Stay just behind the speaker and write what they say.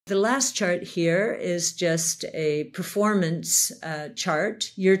The last chart here is just a performance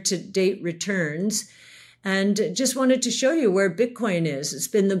chart, year-to-date returns, and just wanted to show you where Bitcoin is. It's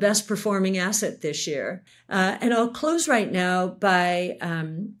been the best performing asset this year. And I'll close right now by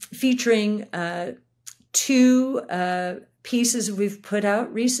featuring two pieces we've put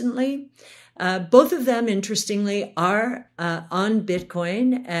out recently. Both of them, interestingly, are on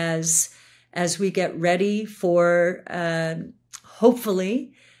Bitcoin as we get ready for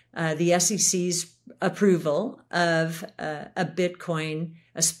hopefully the SEC's approval of a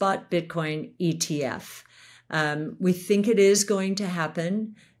spot Bitcoin ETF. We think it is going to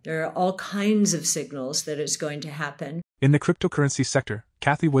happen. There are all kinds of signals that it's going to happen. In the cryptocurrency sector,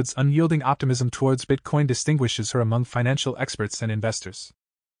 Cathie Wood's unyielding optimism towards Bitcoin distinguishes her among financial experts and investors.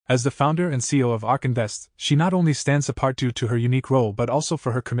 As the founder and CEO of Ark Invest, she not only stands apart due to her unique role but also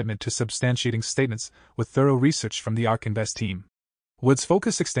for her commitment to substantiating statements with thorough research from the Ark Invest team. Wood's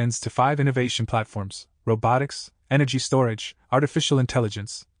focus extends to 5 innovation platforms: robotics, energy storage, artificial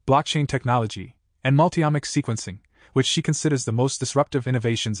intelligence, blockchain technology, and multi-omic sequencing, which she considers the most disruptive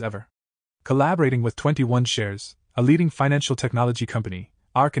innovations ever. Collaborating with 21 Shares, a leading financial technology company,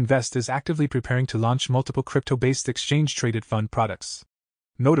 Ark Invest is actively preparing to launch multiple crypto-based exchange-traded fund products.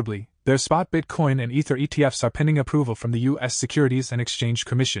 Notably, their spot Bitcoin and Ether ETFs are pending approval from the U.S. Securities and Exchange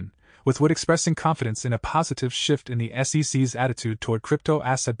Commission, with Wood expressing confidence in a positive shift in the SEC's attitude toward crypto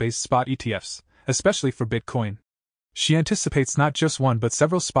asset-based spot ETFs, especially for Bitcoin. She anticipates not just one but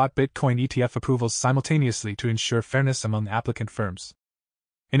several spot Bitcoin ETF approvals simultaneously to ensure fairness among applicant firms.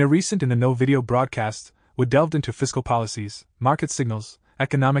 In a recent In the Know video broadcast, Wood delved into fiscal policies, market signals,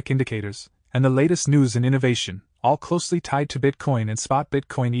 economic indicators, and the latest news and innovation, all closely tied to Bitcoin and spot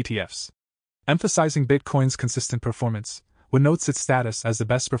Bitcoin ETFs. Emphasizing Bitcoin's consistent performance, Wood notes its status as the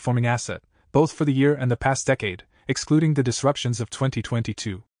best performing asset, both for the year and the past decade, excluding the disruptions of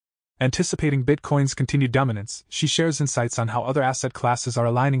 2022. Anticipating Bitcoin's continued dominance, she shares insights on how other asset classes are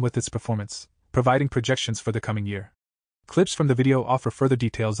aligning with its performance, providing projections for the coming year. Clips from the video offer further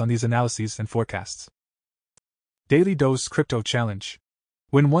details on these analyses and forecasts. Daily Dose Crypto Challenge.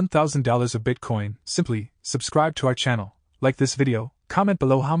 Win $1,000 of Bitcoin. Simply subscribe to our channel, like this video, comment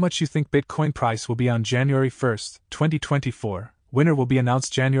below how much you think Bitcoin price will be on January 1st, 2024. Winner will be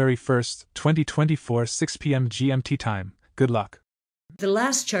announced January 1st, 2024, 6 p.m. GMT time. Good luck. The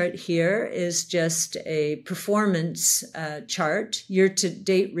last chart here is just a performance chart,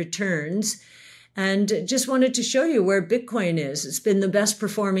 year-to-date returns, and just wanted to show you where Bitcoin is. It's been the best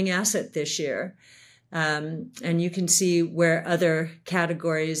performing asset this year. And you can see where other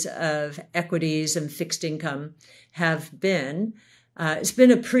categories of equities and fixed income have been. It's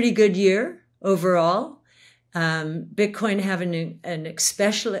been a pretty good year overall. Bitcoin having an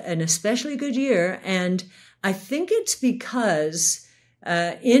especially good year. And I think it's because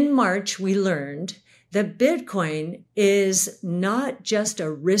in March we learned that Bitcoin is not just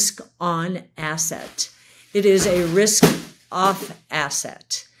a risk-on asset. It is a risk-off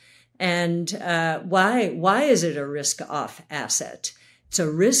asset. And why is it a risk-off asset? It's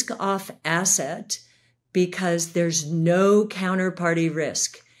a risk-off asset because there's no counterparty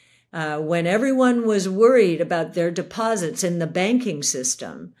risk. When everyone was worried about their deposits in the banking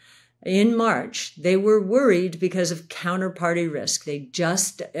system in March, they were worried because of counterparty risk.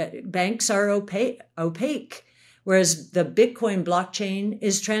 Banks are opaque, whereas the Bitcoin blockchain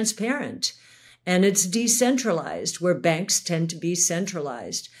is transparent and it's decentralized, where banks tend to be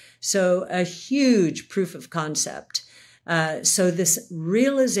centralized. So a huge proof of concept. So this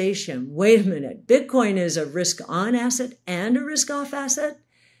realization, wait a minute, Bitcoin is a risk-on asset and a risk-off asset?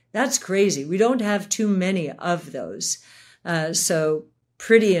 That's crazy. We don't have too many of those. So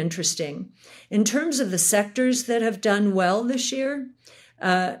pretty interesting. In terms of the sectors that have done well this year,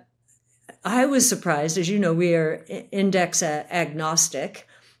 I was surprised. As you know, we are index agnostic,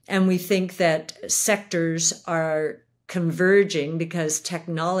 and we think that sectors are converging because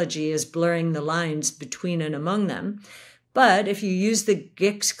technology is blurring the lines between and among them. But if you use the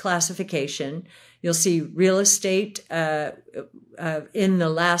GICS classification, you'll see real estate this is in the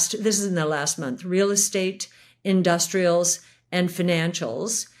last month, real estate, industrials, and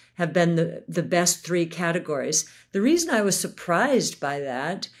financials have been the best 3 categories. The reason I was surprised by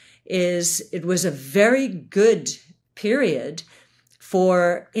that is it was a very good period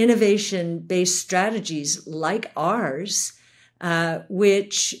for innovation-based strategies like ours,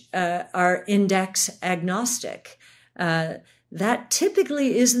 which are index agnostic. That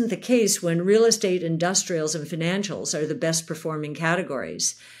typically isn't the case when real estate, industrials, and financials are the best performing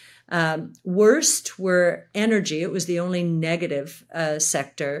categories. Worst were energy. It was the only negative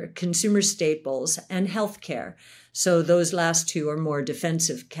sector, consumer staples, and healthcare. So those last two are more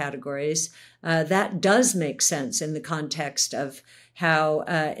defensive categories. That does make sense in the context of how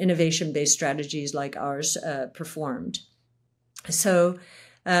innovation-based strategies like ours performed. So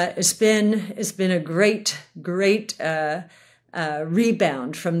it's been a great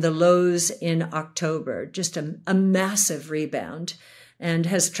rebound from the lows in October, just a massive rebound, and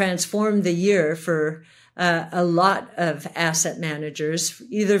has transformed the year for a lot of asset managers,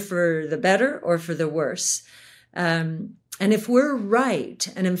 either for the better or for the worse. And if we're right,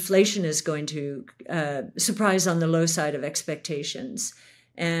 and inflation is going to surprise on the low side of expectations,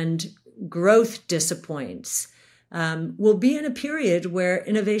 and growth disappoints, we'll be in a period where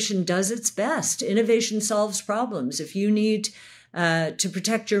innovation does its best. Innovation solves problems. If you need to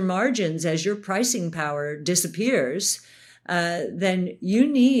protect your margins as your pricing power disappears, then you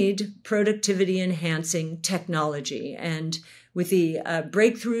need productivity-enhancing technology. And with the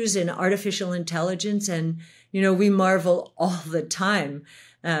breakthroughs in artificial intelligence, and we marvel all the time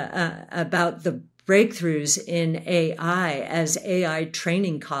about the breakthroughs in AI as AI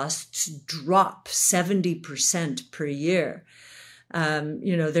training costs drop 70% per year.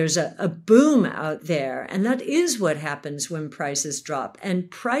 There's a boom out there, and that is what happens when prices drop. And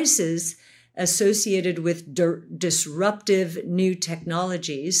prices associated with disruptive new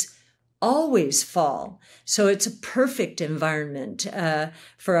technologies always fall. So it's a perfect environment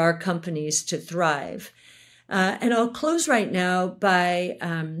for our companies to thrive. And I'll close right now by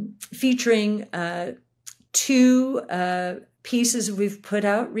featuring two pieces we've put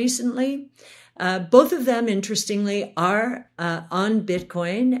out recently. Both of them, interestingly, are on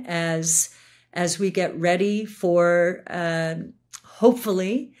Bitcoin as we get ready for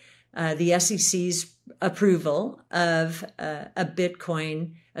hopefully the SEC's approval of a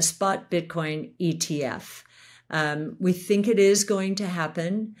spot Bitcoin ETF. We think it is going to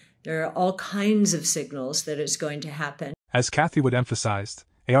happen. There are all kinds of signals that it's going to happen. As Cathie would emphasized,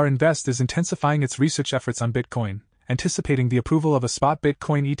 Ark Invest is intensifying its research efforts on Bitcoin, anticipating the approval of a spot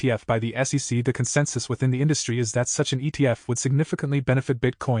Bitcoin ETF by the SEC. The consensus within the industry is that such an ETF would significantly benefit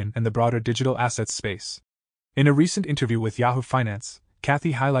Bitcoin and the broader digital assets space. In a recent interview with Yahoo Finance,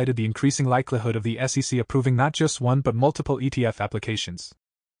 Cathie highlighted the increasing likelihood of the SEC approving not just one but multiple ETF applications.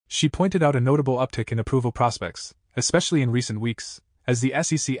 She pointed out a notable uptick in approval prospects, especially in recent weeks, as the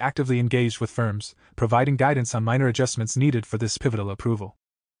SEC actively engaged with firms, providing guidance on minor adjustments needed for this pivotal approval.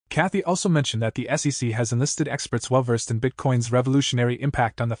 Cathie also mentioned that the SEC has enlisted experts well-versed in Bitcoin's revolutionary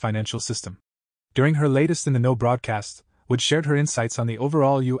impact on the financial system. During her latest In the Know broadcast, Wood shared her insights on the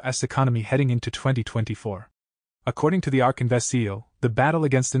overall U.S. economy heading into 2024. According to the Ark Invest CEO, the battle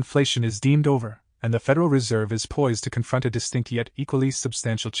against inflation is deemed over, and the Federal Reserve is poised to confront a distinct yet equally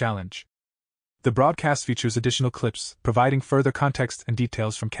substantial challenge. The broadcast features additional clips, providing further context and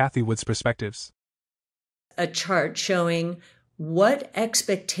details from Cathie Wood's perspectives. A chart showing what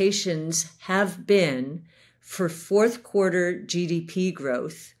expectations have been for fourth quarter GDP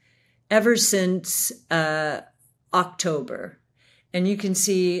growth ever since October. And you can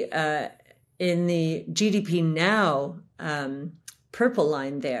see in the GDP now purple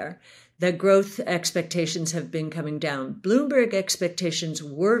line there, that growth expectations have been coming down. Bloomberg expectations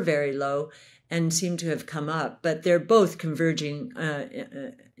were very low and seem to have come up, but they're both converging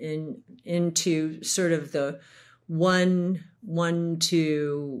into sort of the 1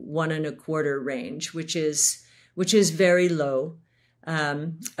 to 1.25 range, which is very low,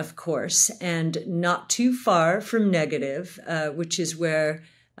 of course, and not too far from negative, which is where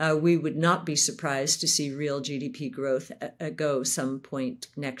we would not be surprised to see real GDP growth go some point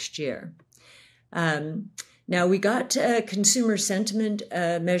next year. Now, we got consumer sentiment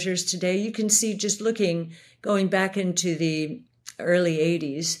measures today. You can see, just going back into the early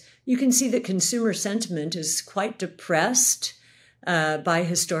 80s, you can see that consumer sentiment is quite depressed by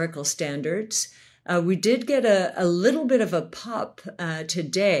historical standards. We did get a little bit of a pop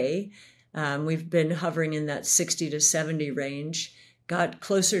today. We've been hovering in that 60 to 70 range, got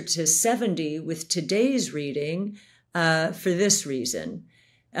closer to 70 with today's reading for this reason.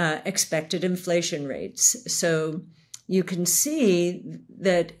 Expected inflation rates. So you can see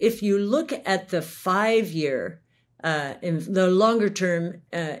that if you look at the 5-year, the longer-term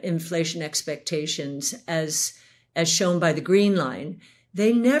inflation expectations as shown by the green line,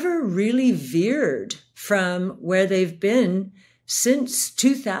 they never really veered from where they've been since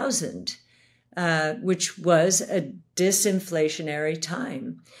 2000, which was a disinflationary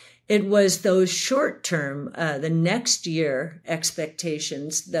time. It was those short-term, the next year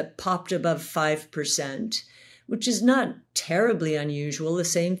expectations that popped above 5%, which is not terribly unusual. The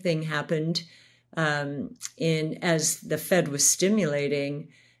same thing happened as the Fed was stimulating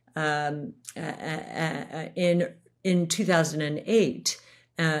in in 2008.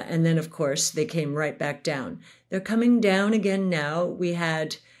 And then, of course, they came right back down. They're coming down again now. We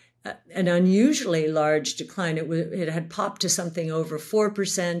had an unusually large decline. It had popped to something over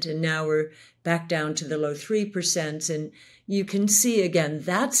 4%, and now we're back down to the low 3%. And you can see, again,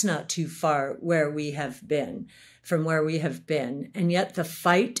 that's not too far from where we have been. And yet the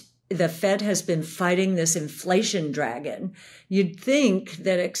Fed has been fighting this inflation dragon. You'd think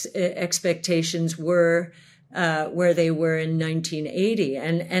that expectations were where they were in 1980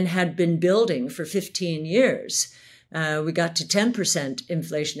 and had been building for 15 years. We got to 10%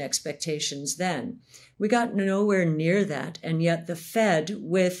 inflation expectations then. We got nowhere near that. And yet the Fed,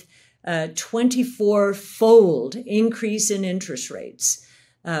 with a 24-fold increase in interest rates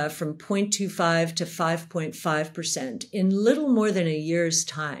from 0.25 to 5.5% in little more than a year's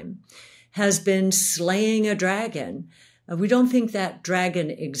time, has been slaying a dragon. We don't think that dragon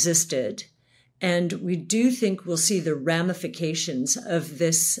existed. And we do think we'll see the ramifications of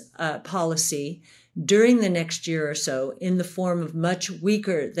this policy during the next year or so in the form of much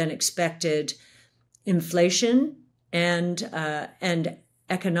weaker than expected inflation and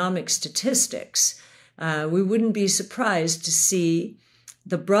economic statistics. We wouldn't be surprised to see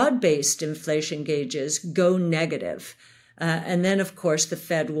the broad-based inflation gauges go negative. And then, of course, the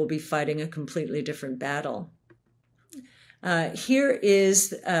Fed will be fighting a completely different battle. Here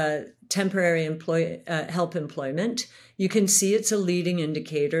is temporary help employment. You can see it's a leading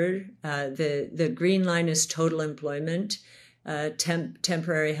indicator. The green line is total employment.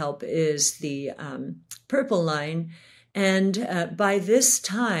 Temporary help is the purple line. And by this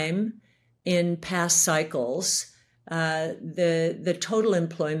time in past cycles, the total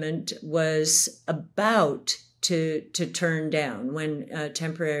employment was about to turn down when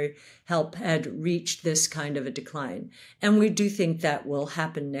temporary help had reached this kind of a decline. And we do think that will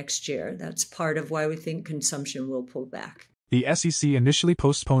happen next year. That's part of why we think consumption will pull back. The SEC initially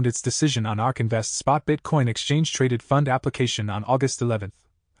postponed its decision on Ark Invest's spot Bitcoin exchange-traded fund application on August 11th.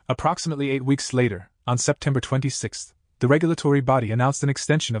 Approximately 8 weeks later, on September 26th, the regulatory body announced an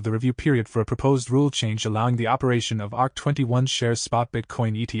extension of the review period for a proposed rule change allowing the operation of Ark 21 shares spot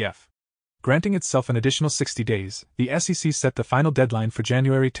Bitcoin ETF. Granting itself an additional 60 days, the SEC set the final deadline for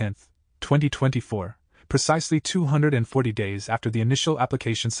January 10, 2024, precisely 240 days after the initial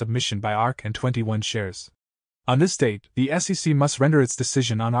application submission by Ark and 21 shares. On this date, the SEC must render its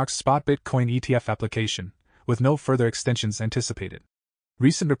decision on Ark's spot Bitcoin ETF application, with no further extensions anticipated.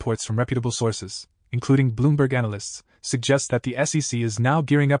 Recent reports from reputable sources, including Bloomberg analysts, suggest that the SEC is now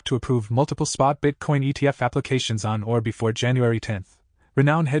gearing up to approve multiple spot Bitcoin ETF applications on or before January 10th.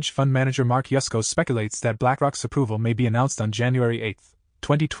 Renowned hedge fund manager Mark Yusko speculates that BlackRock's approval may be announced on January 8,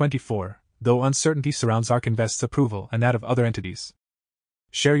 2024, though uncertainty surrounds Ark Invest's approval and that of other entities.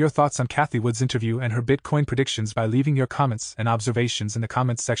 Share your thoughts on Cathie Wood's interview and her Bitcoin predictions by leaving your comments and observations in the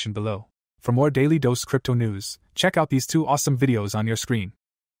comments section below. For more Daily Dose Crypto news, check out these 2 awesome videos on your screen.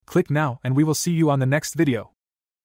 Click now and we will see you on the next video.